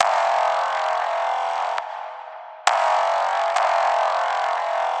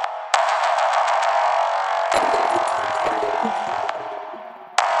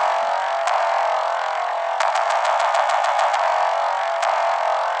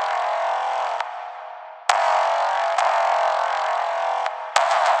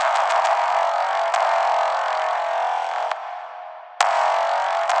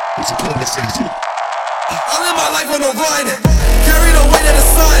I live my life on no grind, carry the weight of the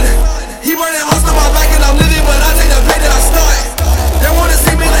sun. He burning holes on my back and I'm living, but I take the pain that I start. They wanna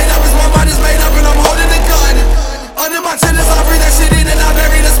see me laid up, cause my mind is made up and I'm holding the gun. Under my chin is I breathe that shit in and I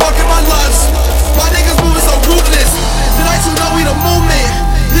bury the smoke in my lungs. My niggas moving so ruthless, tonight you know we the movement.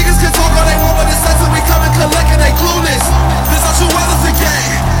 Niggas can talk all they want, but it's until we come and collect and they clueless. This not true weather to gang,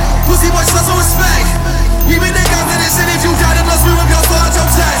 pussy boy show some respect. We been the guys in this shit, if you got it, let's rip your soul out your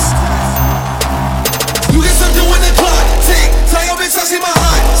chest. You get something when the clock tick. Tell your bitch touching my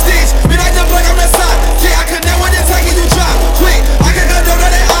heart stitch. Been like the black, I'm that side. Yeah, I connect when they're taking you drop quick. I can go down to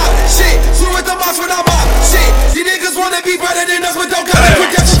that op shit. Shoot with the box when I'm up shit. These niggas wanna be better than us, but don't got it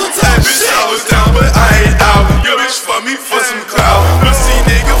quick, that's the top bitch, shit. I was down, but I ain't out. Your bitch fuck me for some clout. Pussy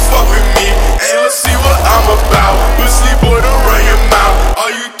nigga fuck with me, and let's see what I'm about. Pussy boy, don't run your mouth.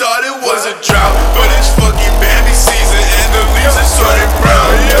 Oh, you thought it was a drought, but it's fucking Bambi season, and the leaves are turning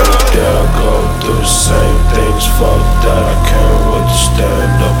brown. Yeah, I go through the same things. Fuck that, I can't wait to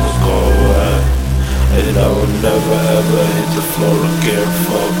stand up and go at. And I will never ever hit the floor again.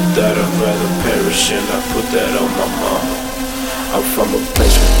 Fuck that, I'd rather perish and I put that on my mama. I'm from a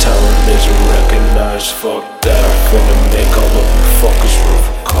place where talent isn't recognized. Fuck that, I'm finna make all of you fuckers room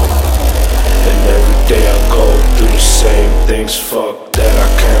for cover. And every day I go through the same things. Fuck that, I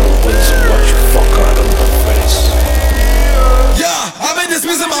can't wait to watch you fuck out of my face. Yeah, I've been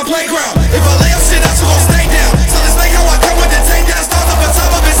dismissing my playground. If I lay up shit out, you gon' stay down. So this snake how I come with the takedown. Starts up on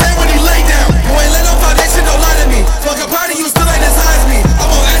top of his head when he lay down. You ain't let no foundation, don't lie to me. Fuck a party, you still ain't as high as me. I'm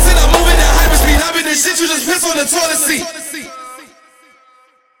on acid, I'm moving at hyperspeed. I've been this shit, you just piss on the toilet seat.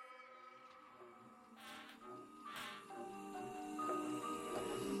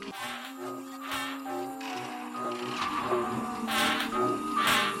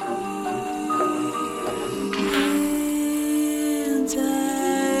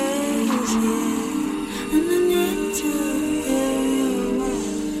 Days, yeah.